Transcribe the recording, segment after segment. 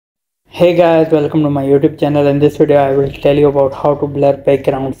Hey guys, welcome to my YouTube channel. In this video I will tell you about how to blur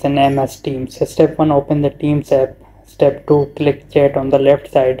backgrounds in MS Teams. Step 1, open the Teams app. Step 2, click chat on the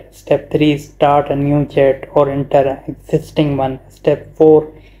left side. Step 3, start a new chat or enter an existing one. Step 4,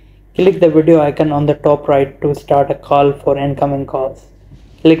 click the video icon on the top right to start a call for incoming calls.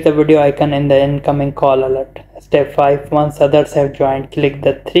 Click the video icon in the incoming call alert. Step 5, once others have joined, click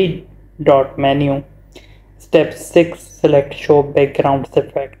the 3-dot menu. Step 6, select show backgrounds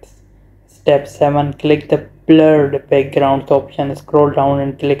effects. Step 7, click the blurred backgrounds option, scroll down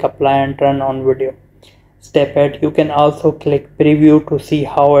and click apply and turn on video. Step 8, you can also click preview to see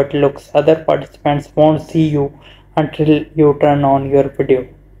how it looks. Other participants won't see you until you turn on your video.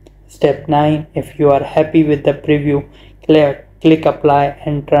 Step 9, if you are happy with the preview, click apply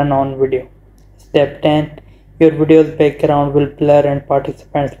and turn on video. Step 10, your video's background will blur and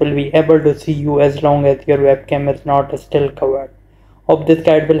participants will be able to see you as long as your webcam is not still covered. Hope this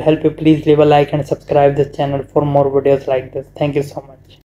guide will help you. Please leave a like and subscribe this channel for more videos like this. Thank you so much.